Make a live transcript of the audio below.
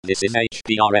This is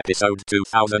HPR episode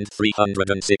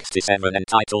 2367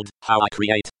 entitled, How I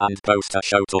Create and Post a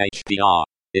Show to HPR.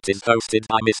 It is hosted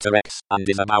by Mr. X and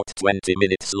is about 20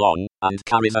 minutes long and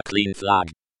carries a clean flag.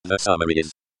 The summary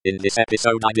is, in this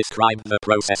episode I describe the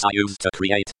process I use to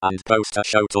create and post a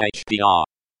show to HPR.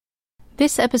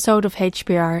 This episode of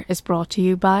HPR is brought to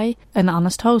you by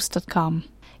anhonesthost.com.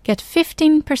 Get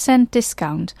 15%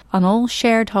 discount on all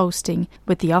shared hosting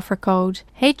with the offer code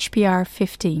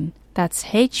HPR15. That's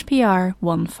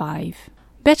HPR15.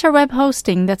 Better web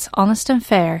hosting that's honest and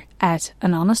fair at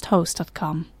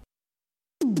anhonesthost.com.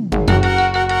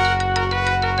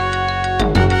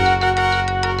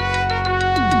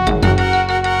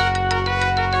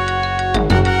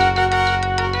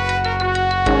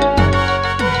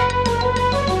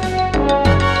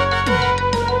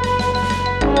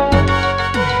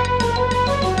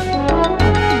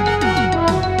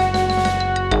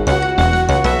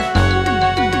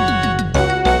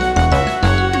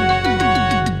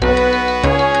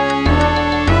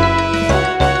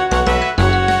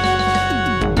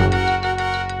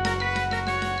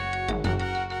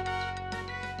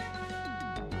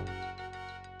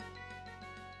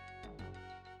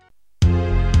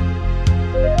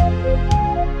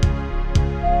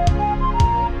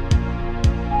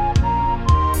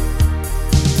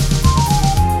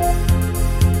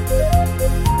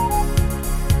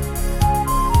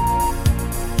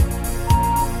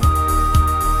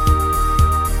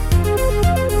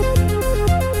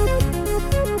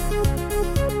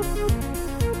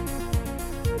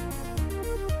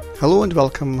 Hello and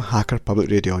welcome, Hacker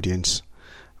Public Radio audience.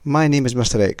 My name is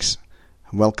Mr. X,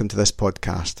 and welcome to this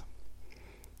podcast.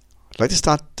 I'd like to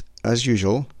start, as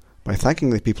usual, by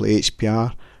thanking the people at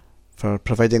HPR for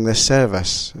providing this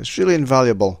service. It's really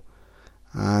invaluable,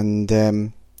 and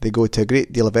they go to a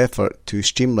great deal of effort to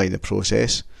streamline the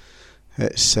process.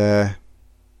 It's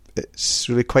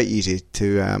really quite easy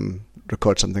to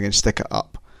record something and stick it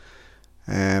up.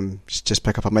 Just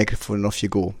pick up a microphone and off you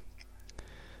go.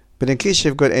 But in case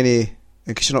you're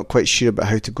not quite sure about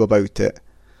how to go about it,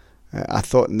 I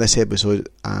thought in this episode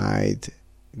I'd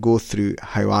go through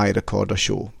how I record a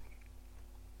show.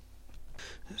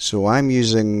 So I'm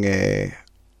using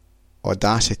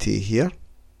Audacity here,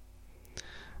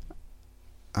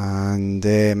 and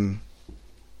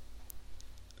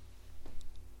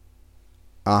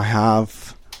I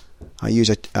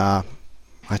use a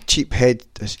cheap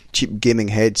gaming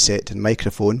headset and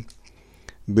microphone.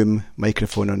 Boom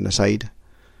microphone on the side.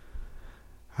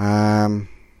 I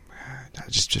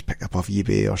just picked up off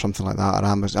eBay or something like that, or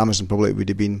Amazon probably would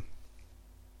have been.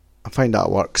 I find that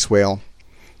works well.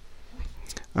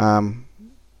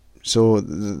 So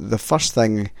the first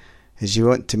thing is you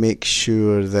want to make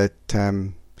sure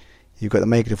that you've got the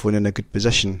microphone in a good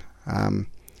position.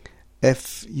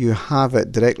 If you have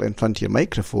it directly in front of your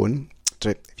microphone,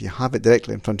 if you have it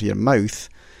directly in front of your mouth,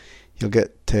 you'll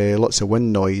get lots of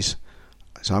wind noise.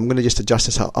 So I'm going to just adjust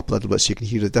this up a little bit so you can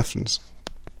hear the difference.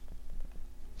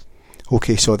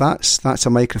 Okay, so that's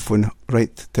a microphone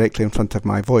right directly in front of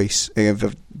my voice,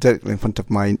 directly in front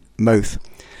of my mouth,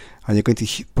 and you're going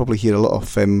to probably hear a lot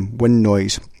of wind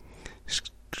noise. It's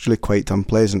really quite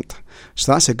unpleasant.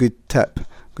 So that's a good tip. I'm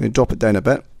going to drop it down a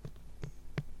bit.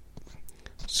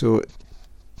 So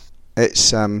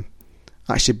it's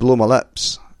actually below my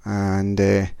lips, and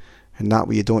that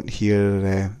way you don't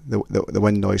hear the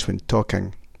wind noise when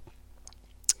talking.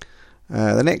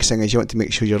 The next thing is you want to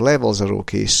make sure your levels are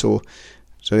okay. So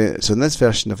in this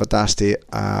version of Audacity,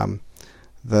 there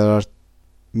are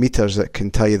meters that can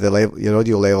tell you your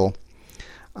audio level,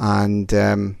 and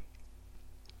but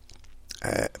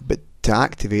to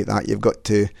activate that,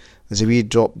 there's a wee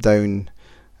drop down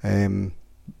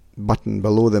button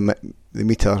below the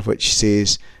meter which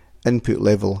says input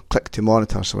level, click to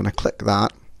monitor. So when I click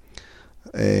that,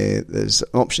 there's an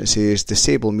option that says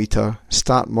disable meter,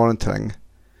 start monitoring,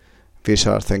 various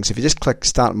other things. If you just click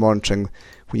start monitoring,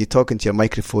 when you talk into your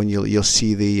microphone, you'll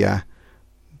see the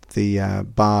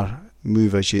bar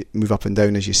move as you move up and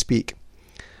down as you speak.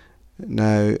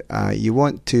 Now you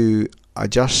want to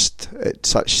adjust it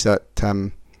such that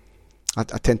I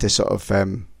tend to sort of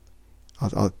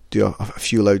I'll do a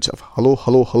few louds of hello,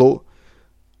 hello, hello,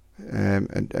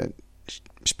 and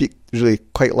speak really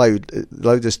quite loud, the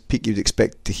loudest peak you'd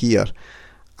expect to hear,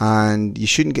 and you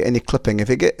shouldn't get any clipping.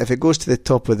 If it goes to the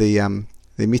top of the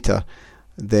meter,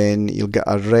 then you'll get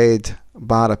a red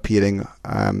bar appearing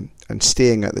and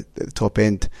staying at the top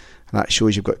end, and that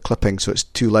shows you've got clipping. So it's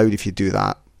too loud if you do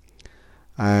that.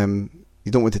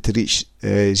 You don't want it to reach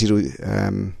zero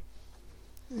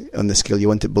on the scale. You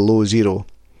want it below zero,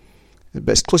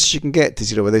 but as close as you can get to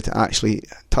zero without it actually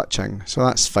touching. So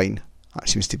that's fine. That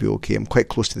seems to be okay. I'm quite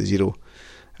close to the 0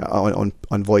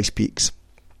 on voice peaks.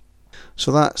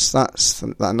 So that's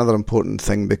another important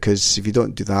thing, because if you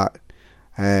don't do that,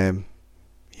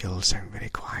 you'll sound very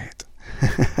quiet,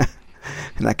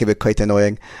 and that can be quite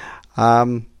annoying.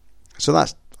 So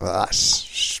that's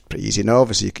pretty easy. Now,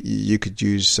 obviously, you could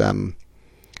use an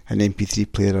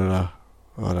MP3 player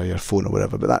or your phone or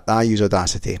whatever, but I use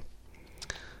Audacity.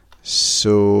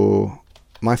 So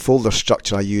my folder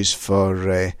structure I use for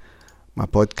my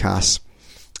podcasts,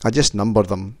 I just number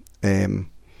them.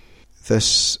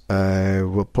 This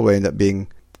will probably end up being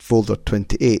folder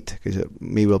 28, because it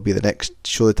may well be the next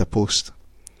show that I post.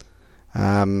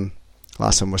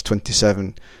 Last one was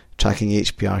 27, tracking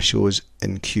HPR shows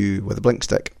in queue with a blink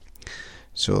stick.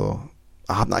 So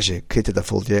I haven't actually created a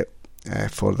folder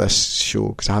yet for this show,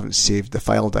 because I haven't saved the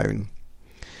file down.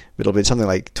 But it'll be something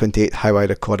like 28 how I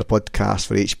record a podcast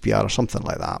for HPR or something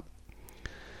like that.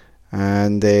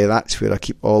 And that's where I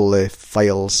keep all the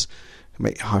files. I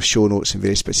might have show notes and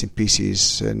various bits and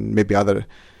pieces, and maybe other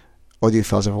audio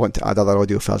files if I want to add other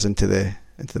audio files into the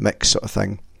mix, sort of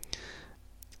thing.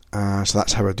 So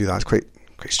that's how I do that. It's quite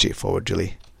straightforward,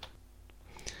 really.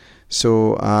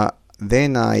 So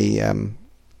then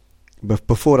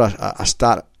before I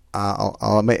start,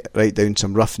 I might write down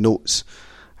some rough notes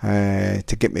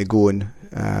to get me going.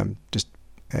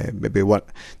 Maybe one,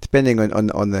 depending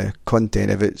on the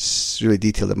content. If it's really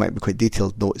detailed, it might be quite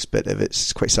detailed notes, but if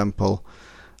it's quite simple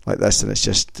like this, then it's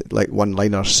just like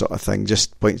one-liner sort of thing,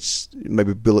 just points,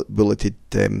 maybe bulleted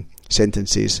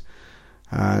sentences.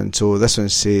 And so this one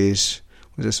says,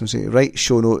 what does this one say? Write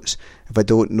show notes if I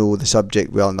don't know the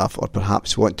subject well enough, or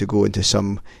perhaps want to go into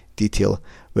some detail.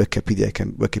 Wikipedia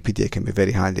can be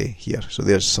very handy here. So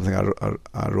there's something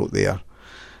I wrote there.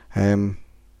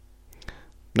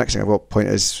 Next thing I want to point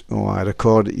is, I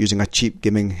record using a cheap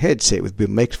gaming headset with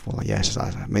boom microphone. Yes,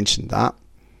 I mentioned that.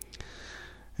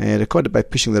 Record it by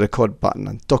pushing the record button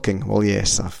and talking. Well,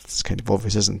 yes, that's kind of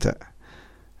obvious, isn't it?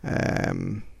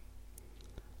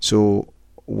 So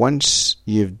once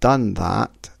you've done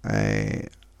that,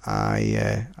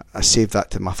 I save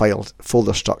that to my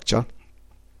folder structure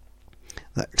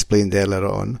that I explained earlier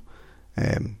on.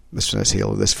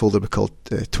 This folder will be called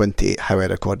 28 how I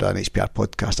record an HPR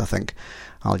podcast, I think.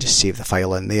 I'll just save the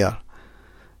file in there.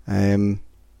 And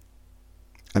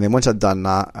then once I've done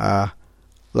that,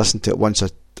 listen to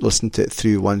it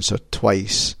through once or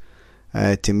twice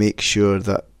to make sure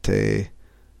that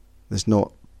there's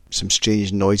not some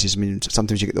strange noises. I mean,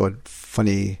 sometimes you get the odd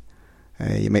funny,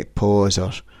 you might pause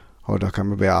or there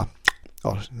can be these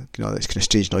kind of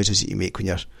strange noises that you make when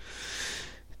you're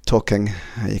talking.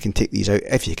 You can take these out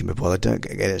if you can be bothered.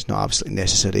 Again, it's not absolutely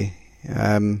necessary.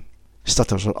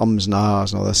 Stutters or ums and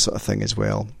ahs and all this sort of thing as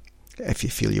well, if you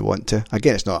feel you want to.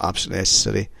 Again, it's not absolutely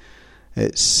necessary.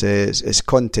 It's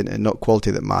content and not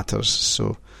quality that matters,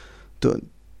 so don't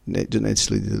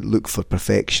necessarily look for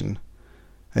perfection.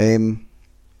 I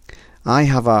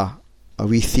have a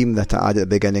wee theme that I add at the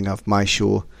beginning of my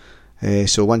show.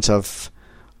 So once I've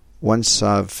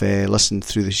listened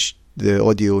through the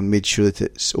audio and made sure that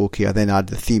it's okay, I then add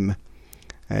the theme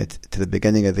to the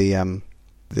beginning of the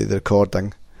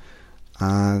recording.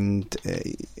 And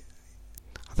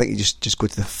I think you just go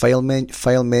to the file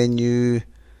menu,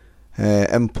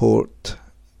 import,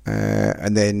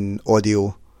 and then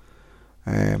audio,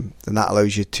 and that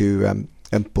allows you to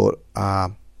import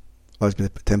my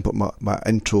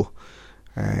intro,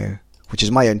 which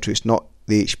is my intro. It's not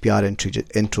the HPR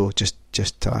intro.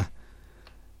 Just to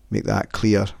make that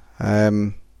clear.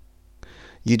 You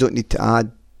don't need to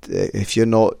add if you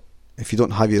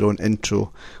don't have your own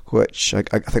intro, which I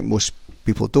think most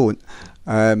people don't.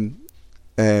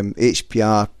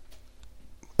 HPR,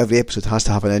 every episode has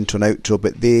to have an intro and outro,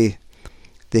 but they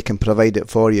can provide it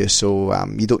for you, so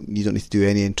you don't need to do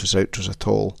any intros or outros at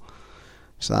all.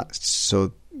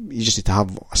 So you just need to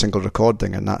have a single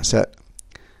recording and that's it.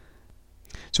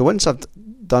 So once I've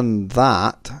done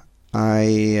that,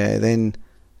 I then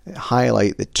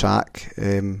highlight the track,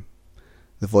 the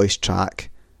voice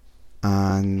track,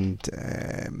 and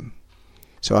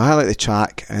so I highlight the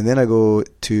track, and then I go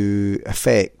to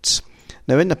effects.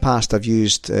 Now in the past I've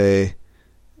used a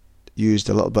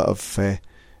little bit of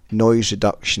noise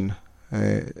reduction.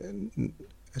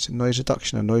 Is it noise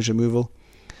reduction or noise removal?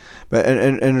 But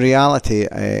in reality,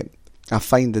 I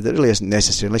find that it really isn't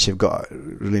necessary unless you've got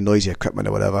really noisy equipment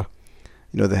or whatever.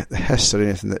 The hiss or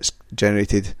anything that's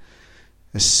generated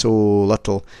is so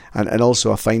little, and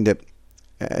also I find that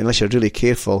unless you're really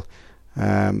careful,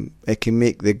 it can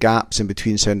make the gaps in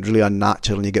between sound really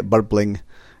unnatural, and you get burbling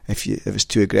if it's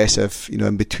too aggressive,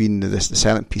 in between the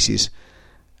silent pieces,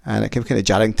 and it can be kind of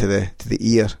jarring to the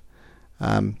ear.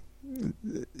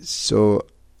 So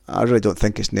I really don't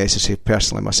think it's necessary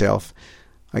personally myself.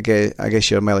 I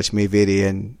guess your mileage may vary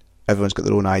and everyone's got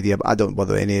their own idea, but I don't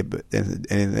bother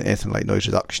anything like noise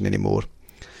reduction anymore.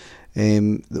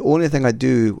 The only thing I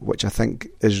do, which I think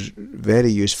is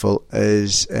very useful,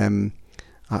 is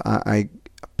I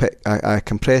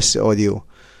compress the audio.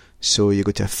 So you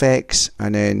go to effects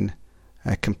and then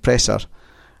compressor,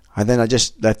 and then I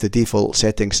just left the default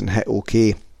settings and hit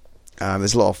OK.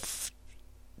 There's a lot of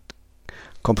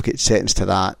complicated settings to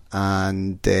that,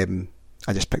 and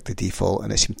I just picked the default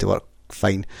and it seemed to work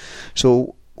fine.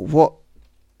 So what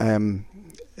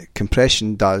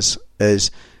compression does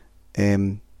is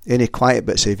any quiet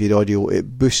bits of your audio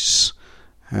it boosts,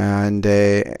 and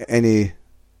any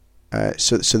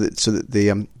so that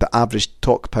the average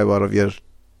talk power of your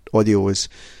audio is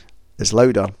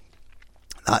louder.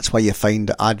 That's why you find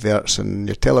that adverts and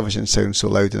your television sound so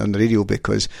loud and on the radio,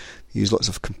 because you use lots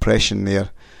of compression there.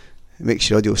 It makes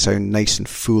your audio sound nice and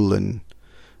full, and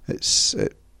it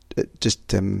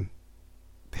just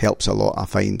helps a lot, I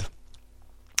find.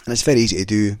 And it's very easy to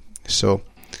do. So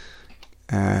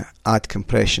add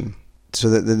compression. So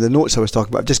the notes I was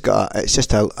talking about, I've just got it's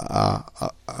just a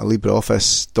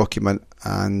LibreOffice document,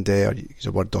 and or you use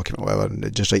a Word document or whatever,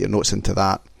 and just write your notes into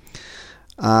that.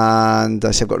 And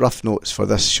I've got rough notes for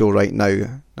this show right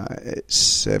now.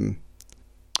 It's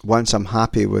once I'm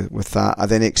happy with that, I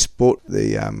then export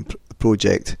the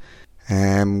project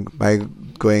by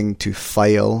going to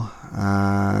File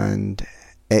and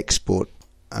Export,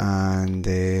 and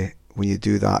when you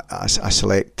do that, I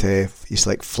select you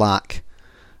select FLAC.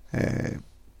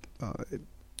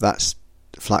 That's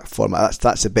FLAC format.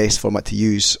 That's the best format to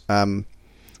use.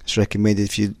 It's recommended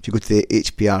if you go to the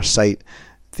HPR site.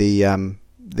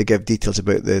 They give details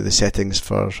about the settings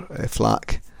for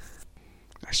FLAC.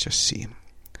 Let's just see. I'm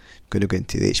going to go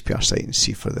into the HPR site and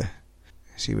see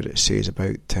what it says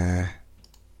about.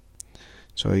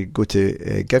 So you go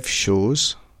to give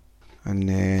shows, and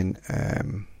then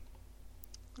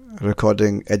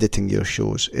editing your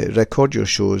shows. Record your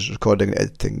shows, recording and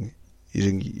editing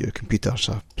using your computer.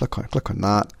 So click on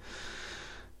that,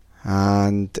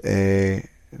 and they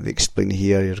explain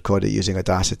here you record it using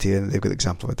Audacity, and they've got an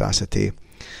example of Audacity.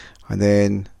 And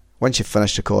then once you've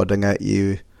finished recording it,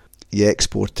 you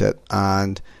export it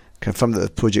and confirm that the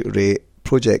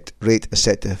project rate is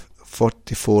set to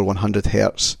 44100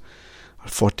 Hz or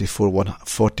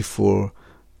 44.1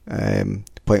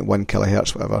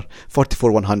 kilohertz, whatever.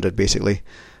 44100 basically.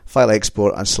 File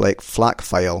export and select FLAC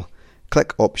file.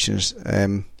 Click options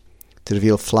to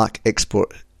reveal FLAC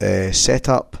export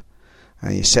setup,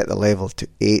 and you set the level to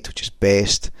 8, which is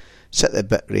best. Set the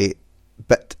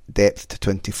bit depth to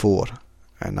 24,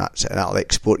 and that's it. That'll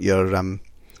export your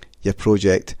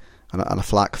project and a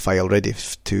FLAC file ready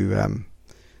to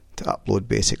upload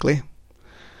basically.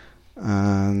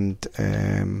 And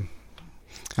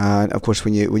of course,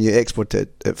 when you export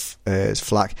it as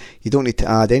FLAC, you don't need to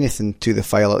add anything to the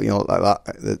file. Like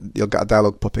that. You'll get a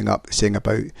dialogue popping up saying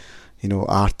about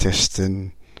artists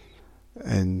and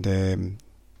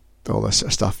all this sort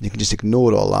of stuff. And you can just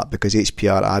ignore all that because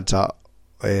HPR adds that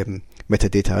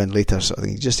metadata in later sort of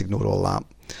thing. You just ignore all that.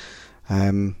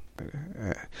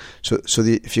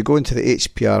 If you go into the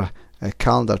HPR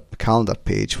calendar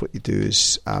page, what you do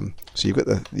is so you've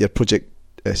got your project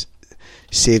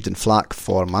saved in FLAC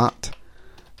format,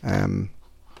 and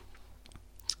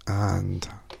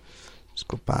let's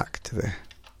go back to the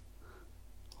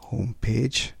home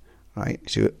page. Right,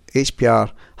 so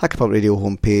HPR Hackapult Radio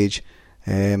home page,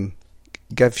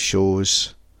 give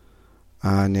shows,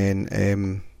 and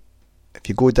then if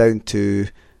you go down to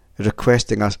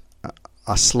requesting a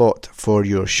slot for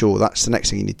your show, that's the next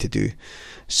thing you need to do.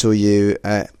 So you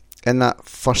in that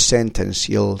first sentence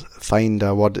you'll find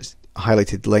a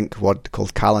highlighted link word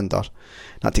called calendar.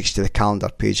 That takes you to the calendar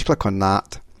page. Click on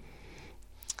that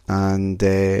and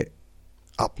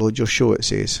upload your show, it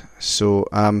says. So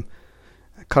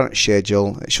current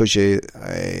schedule, it shows you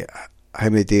how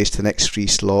many days to the next free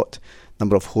slot,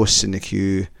 number of hosts in the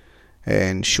queue,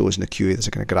 and shows in the queue. There's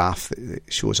a kind of graph that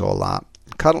shows all that.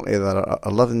 Currently there are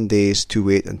 11 days to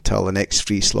wait until the next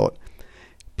free slot.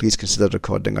 Please consider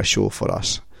recording a show for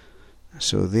us.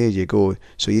 So there you go.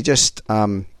 So you just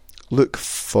look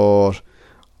for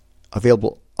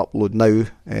available upload now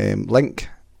link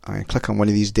and click on one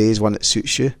of these days, one that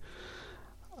suits you,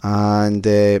 and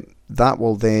that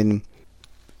will then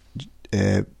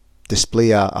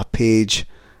display a page.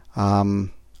 I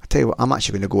tell you what, I'm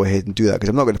actually going to go ahead and do that because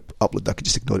I'm not going to upload that. I can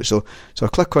just ignore it. So I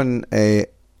click on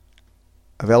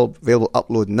available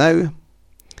upload now,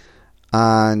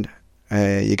 and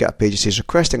you get a page that says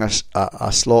requesting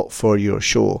a slot for your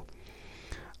show.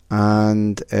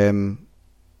 and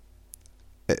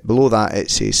below that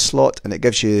it says slot, and it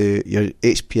gives you your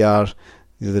HPR.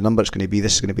 The number it's going to be.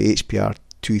 This is going to be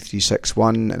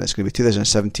HPR2361, and it's going to be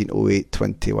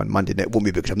 2017-08-21 Monday. And it won't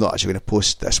be because I'm not actually going to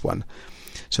post this one.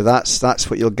 So that's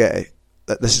what you'll get.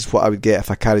 This is what I would get if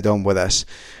I carried on with this.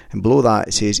 And below that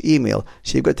it says email.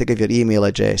 So you've got to give your email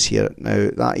address here.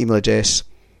 Now that email address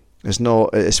is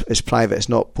not. It's private. It's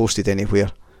not posted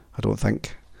anywhere, I don't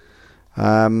think.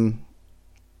 And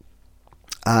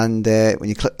when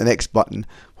you click the next button,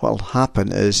 what will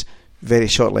happen is very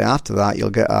shortly after that you'll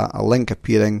get a link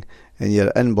appearing in your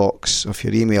inbox of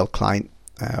your email client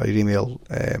or your email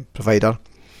provider,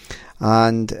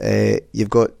 and you've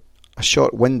got a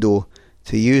short window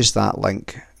to use that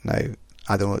link. Now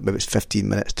I don't know, maybe it's 15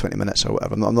 minutes, 20 minutes or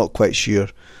whatever. I'm not quite sure.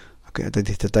 I need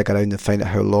to dig around and find out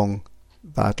how long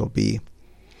that'll be.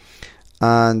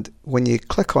 And when you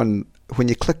click on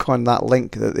that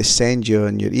link that they send you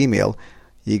in your email,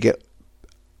 you get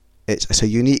it's a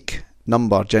unique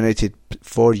number generated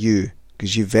for you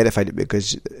because you've verified it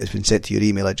because it's been sent to your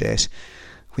email address.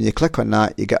 When you click on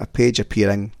that, you get a page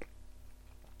appearing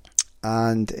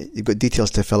and you've got details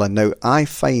to fill in. Now I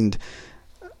find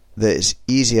that it's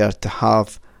easier to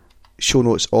have show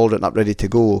notes all written up ready to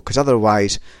go, because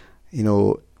otherwise, if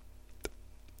you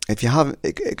haven't,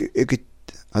 it could,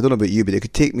 I don't know about you, but it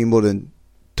could take me more than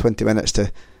 20 minutes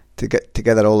to get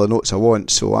together all the notes I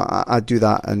want. So I do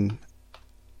that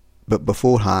but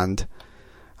beforehand,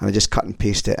 and I just cut and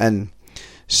paste it in.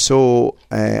 So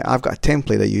I've got a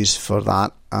template I use for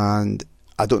that, and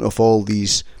I don't know if all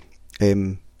this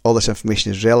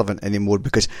information is relevant anymore,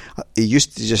 because you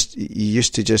used to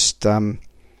just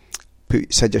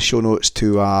send your show notes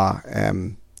to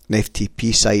an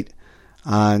FTP site,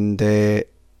 and they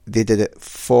did it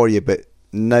for you. But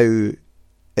now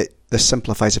this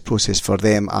simplifies the process for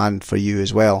them and for you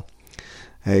as well,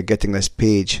 getting this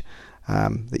page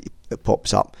that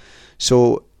pops up.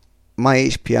 So my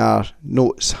HPR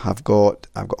notes I've got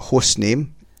host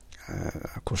name,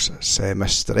 of course it's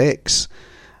Mr. X,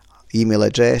 email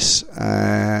address,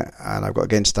 and I've got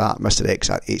against that Mr. X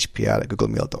at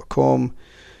hpr@googlemail.com,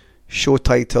 show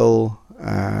title,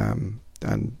 and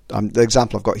the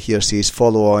example I've got here says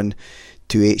follow on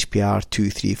to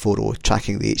HPR2340,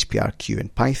 tracking the HPR queue in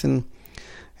Python.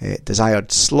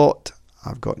 Desired slot,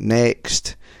 I've got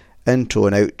next. Intro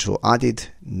and outro added?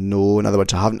 No. In other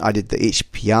words, I haven't added the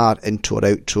HPR intro or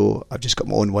outro. I've just got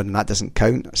my own one, and that doesn't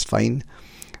count. That's fine.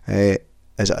 Is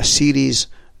it a series?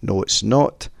 No, it's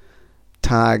not.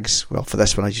 Tags, well, for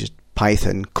this one I used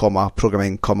Python,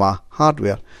 programming,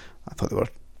 hardware. I thought they were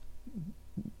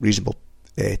reasonable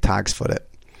tags for it.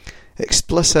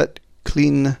 Explicit,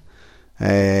 clean,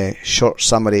 short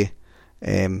summary,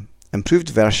 improved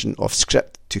version of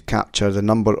script to capture the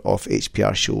number of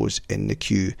HPR shows in the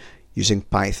queue using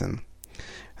Python.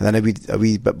 And then a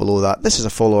wee bit below that, this is a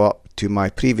follow-up to my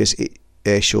previous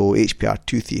show,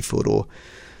 HPR2340.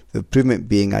 The improvement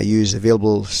being I use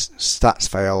available stats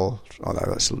file.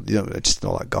 That's it's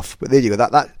not that guff, but there you go.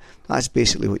 That's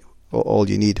basically all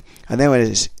you need. And then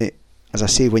as I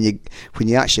say, when you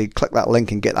actually click that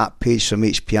link and get that page from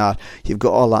HPR, you've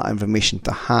got all that information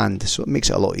to hand, so it makes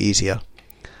it a lot easier.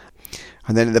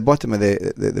 And then at the bottom of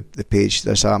the page,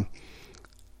 there's and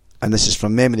this is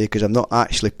from memory because I'm not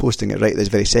actually posting it right this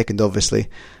very second, obviously,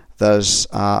 there's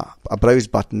a browse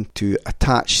button to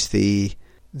attach to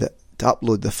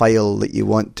upload the file that you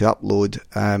want to upload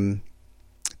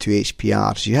to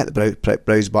HPR. So you hit the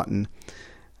browse button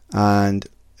and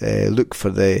look for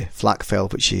the FLAC file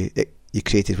which you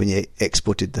created when you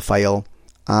exported the file.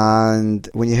 And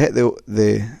when you hit you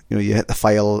hit the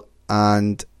file,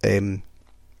 and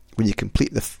when you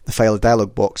complete the file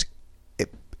dialog box,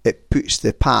 it puts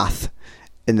the path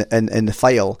in the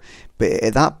file, but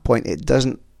at that point it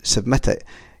doesn't submit it.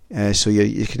 So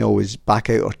you can always back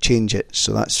out or change it,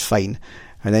 so that's fine.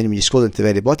 And then when you scroll down to the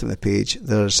very bottom of the page,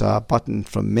 there's a button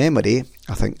from memory,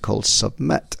 I think, called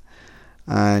Submit,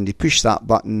 and you push that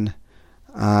button,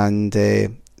 and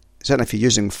certainly if you're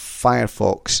using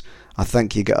Firefox, I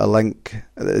think you get a link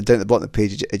down at the bottom of the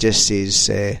page. It just says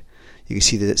you can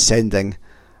see that it's sending,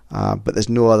 but there's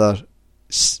no other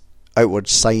outward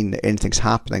sign that anything's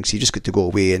happening, so you just got to go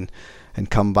away and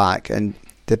come back. And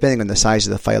depending on the size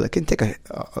of the file, it can take a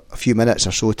few minutes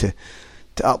or so to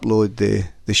upload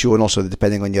the show, and also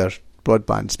depending on your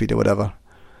broadband speed or whatever.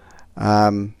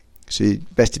 So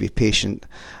best to be patient.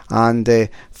 And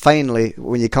finally,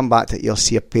 when you come back to it, you'll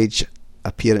see a page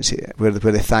appearance where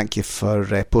they thank you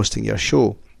for posting your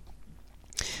show.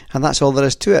 And that's all there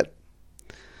is to it.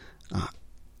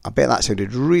 I bet that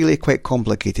sounded really quite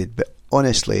complicated, but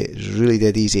honestly, it's really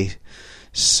dead easy.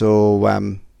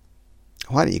 So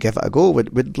why don't you give it a go?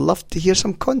 We'd love to hear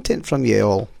some content from you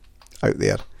all out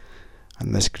there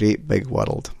in this great big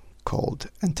world called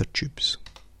intertubes.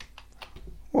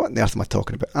 What on earth am I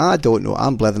talking about? I don't know.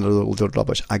 I'm blithering a load of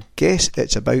rubbish. I guess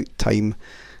it's about time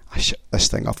I shut this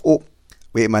thing off. Oh,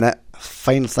 wait a minute.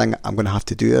 Final thing I'm going to have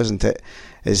to do, isn't it,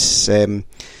 is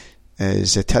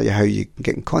tell you how you can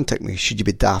get in contact with me should you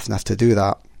be daft enough to do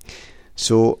that.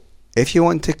 So if you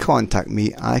want to contact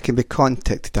me, I can be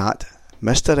contacted at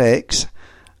Mr. X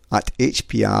at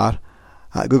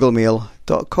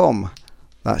HPR@googlemail.com.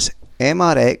 That's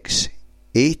MRX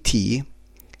HPR,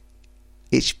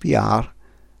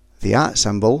 the @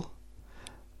 symbol,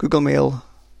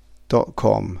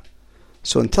 googlemail.com.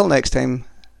 So until next time,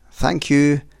 thank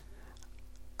you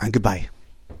and goodbye.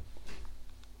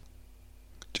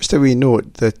 Just a wee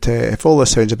note that if all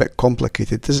this sounds a bit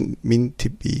complicated, it doesn't mean to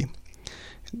be.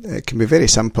 It can be very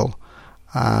simple.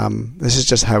 This is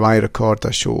just how I record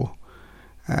a show.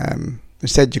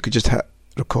 Instead, you could just hit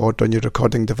record on your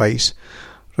recording device.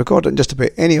 Record it in just about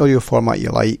any audio format you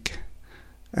like.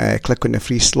 Click on the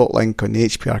free slot link on the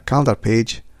HPR calendar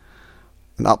page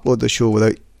and upload the show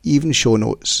without even show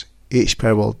notes.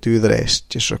 HPR will do the rest.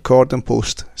 Just record and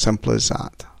post. Simple as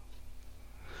that.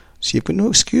 So you've got no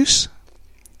excuse.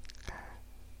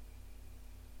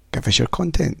 Give us your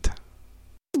content.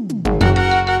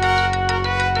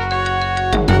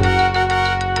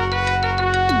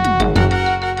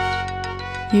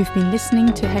 You've been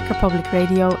listening to Hacker Public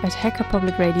Radio at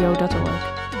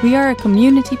hackerpublicradio.org. We are a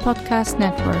community podcast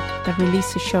network that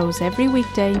releases shows every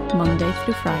weekday, Monday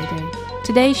through Friday.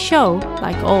 Today's show,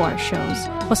 like all our shows,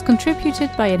 was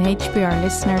contributed by an HPR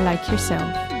listener like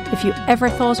yourself. If you ever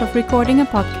thought of recording a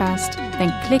podcast,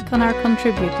 then click on our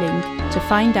contribute link to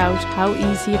find out how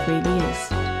easy it really is.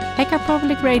 Hacker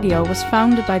Public Radio was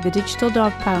founded by the Digital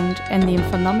Dog Pound and the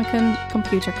Infonomicon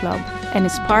Computer Club and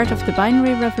is part of the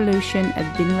binary revolution at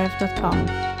binrev.com.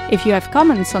 If you have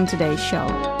comments on today's show,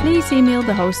 please email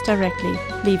the host directly,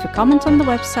 leave a comment on the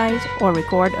website, or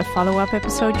record a follow-up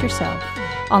episode yourself.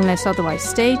 Unless otherwise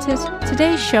stated,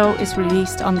 today's show is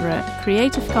released under a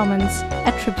Creative Commons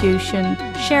Attribution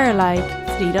Share Alike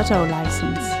 3.0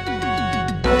 license.